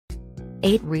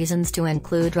8 reasons to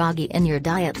include ragi in your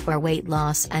diet for weight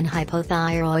loss and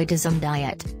hypothyroidism.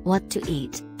 Diet, what to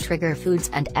eat, trigger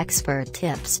foods and expert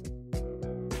tips.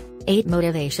 8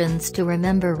 motivations to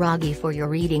remember ragi for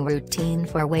your eating routine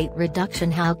for weight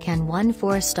reduction. How can one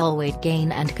forestall weight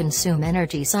gain and consume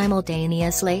energy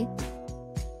simultaneously?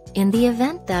 In the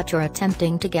event that you're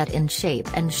attempting to get in shape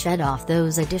and shed off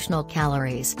those additional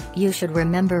calories, you should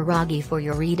remember ragi for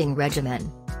your eating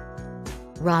regimen.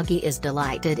 Ragi is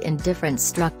delighted in different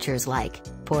structures like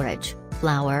porridge,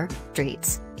 flour,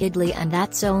 treats, idli, and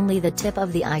that's only the tip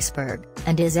of the iceberg,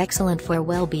 and is excellent for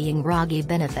well-being. Ragi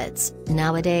benefits.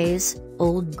 Nowadays,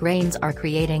 old grains are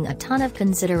creating a ton of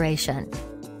consideration.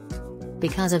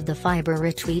 Because of the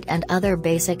fiber-rich wheat and other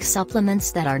basic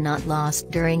supplements that are not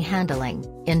lost during handling,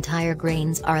 entire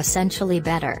grains are essentially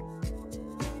better.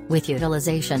 With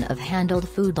utilization of handled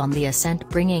food on the ascent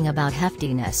bringing about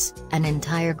heftiness, an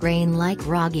entire grain like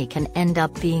ragi can end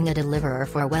up being a deliverer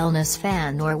for wellness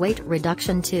fan or weight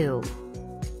reduction too.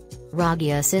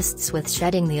 Ragi assists with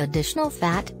shedding the additional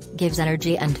fat, gives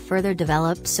energy and further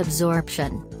develops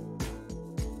absorption.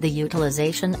 The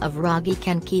utilization of ragi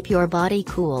can keep your body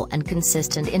cool and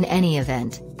consistent in any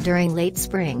event, during late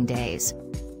spring days.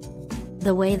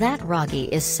 The way that ragi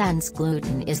is sans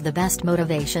gluten is the best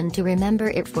motivation to remember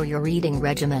it for your eating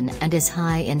regimen and is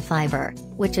high in fiber,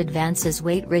 which advances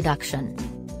weight reduction.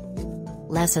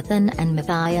 Lecithin and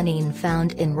methionine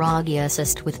found in ragi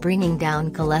assist with bringing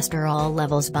down cholesterol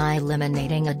levels by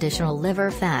eliminating additional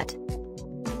liver fat.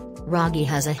 Ragi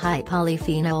has a high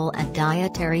polyphenol and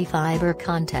dietary fiber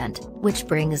content, which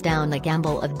brings down the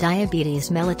gamble of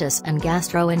diabetes mellitus and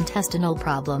gastrointestinal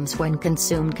problems when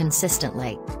consumed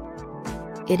consistently.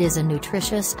 It is a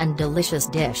nutritious and delicious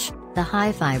dish. The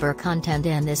high fiber content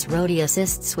in this roti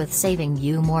assists with saving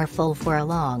you more full for a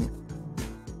long.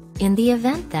 In the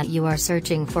event that you are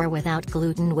searching for without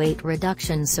gluten weight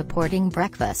reduction supporting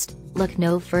breakfast, look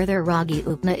no further. Ragi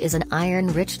upma is an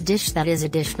iron-rich dish that is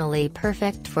additionally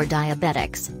perfect for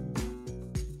diabetics.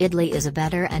 Idli is a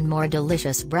better and more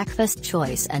delicious breakfast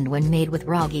choice, and when made with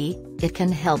ragi, it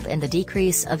can help in the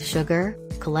decrease of sugar,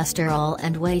 cholesterol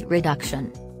and weight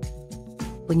reduction.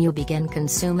 When you begin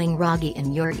consuming ragi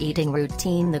in your eating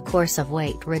routine, the course of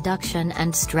weight reduction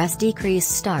and stress decrease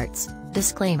starts.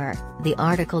 Disclaimer: the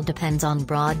article depends on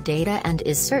broad data and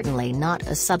is certainly not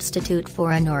a substitute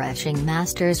for a nourishing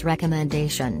master's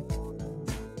recommendation.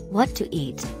 What to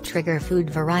eat, trigger food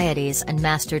varieties and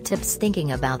master tips.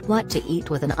 Thinking about what to eat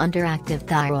with an underactive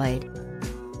thyroid.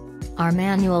 Our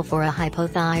manual for a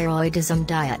hypothyroidism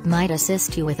diet might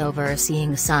assist you with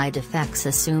overseeing side effects.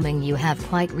 Assuming you have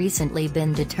quite recently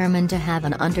been determined to have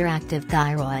an underactive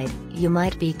thyroid, you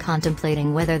might be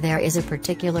contemplating whether there is a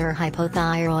particular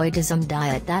hypothyroidism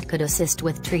diet that could assist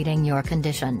with treating your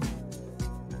condition.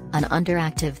 An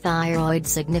underactive thyroid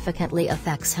significantly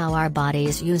affects how our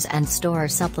bodies use and store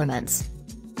supplements.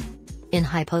 In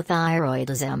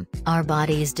hypothyroidism, our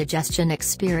body's digestion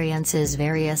experiences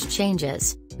various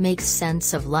changes. Makes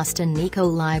sense of lust and E.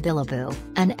 coli. Biliboo,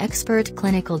 an expert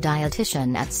clinical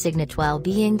dietitian at Signet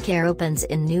Wellbeing Care, opens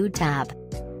in new tab.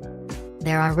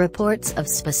 There are reports of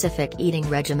specific eating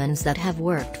regimens that have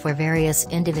worked for various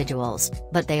individuals,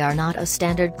 but they are not a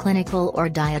standard clinical or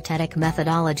dietetic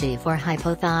methodology for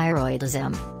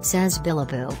hypothyroidism, says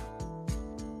Biliboo.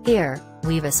 Here,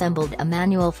 we've assembled a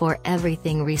manual for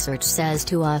everything research says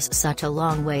to us such a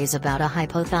long ways about a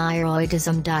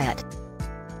hypothyroidism diet.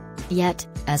 Yet,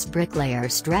 as Bricklayer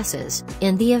stresses,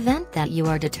 in the event that you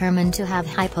are determined to have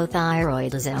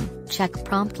hypothyroidism, check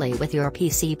promptly with your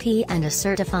PCP and a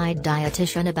certified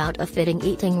dietitian about a fitting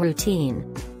eating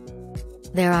routine.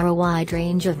 There are a wide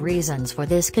range of reasons for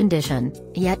this condition,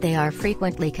 yet they are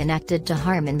frequently connected to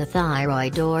harm in the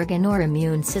thyroid organ or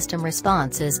immune system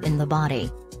responses in the body.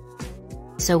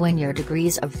 So when your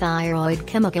degrees of thyroid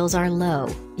chemicals are low,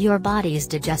 your body's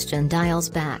digestion dials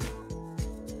back.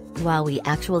 While we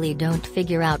actually don't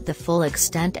figure out the full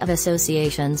extent of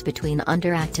associations between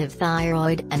underactive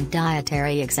thyroid and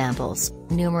dietary examples,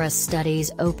 numerous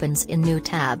studies opens in new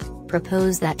tab,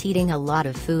 propose that eating a lot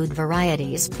of food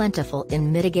varieties plentiful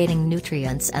in mitigating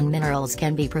nutrients and minerals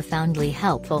can be profoundly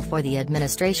helpful for the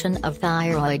administration of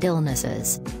thyroid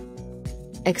illnesses.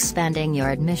 Expanding your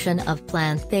admission of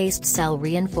plant-based cell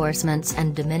reinforcements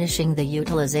and diminishing the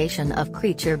utilization of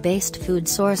creature-based food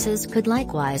sources could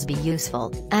likewise be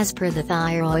useful, as per the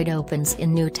Thyroid opens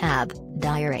in new tab,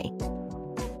 Diary.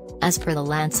 As per the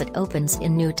Lancet opens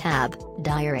in new tab,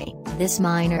 Diary, this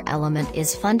minor element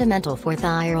is fundamental for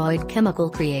thyroid chemical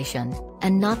creation,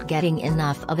 and not getting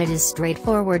enough of it is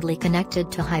straightforwardly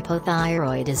connected to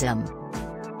hypothyroidism.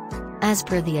 As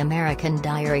per the American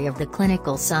Diary of the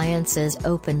Clinical Sciences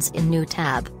opens in new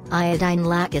tab, iodine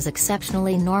lack is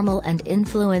exceptionally normal and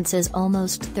influences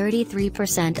almost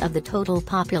 33% of the total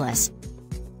populace.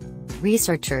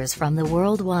 Researchers from the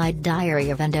Worldwide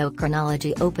Diary of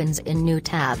Endocrinology opens in new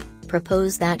tab,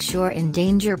 propose that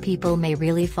endanger people may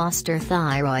really foster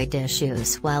thyroid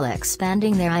issues while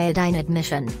expanding their iodine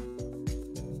admission.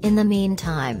 In the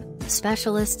meantime,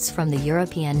 specialists from the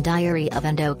European Diary of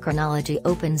Endocrinology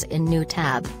opens in new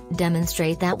tab,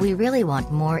 demonstrate that we really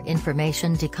want more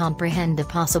information to comprehend the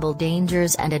possible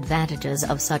dangers and advantages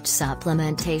of such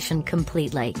supplementation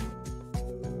completely.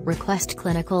 Request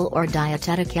clinical or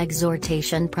dietetic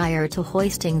exhortation prior to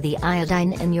hoisting the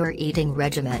iodine in your eating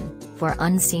regimen, for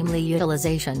unseemly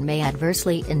utilization may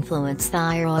adversely influence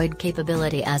thyroid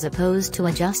capability as opposed to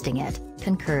adjusting it,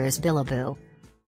 concurs Biliboo.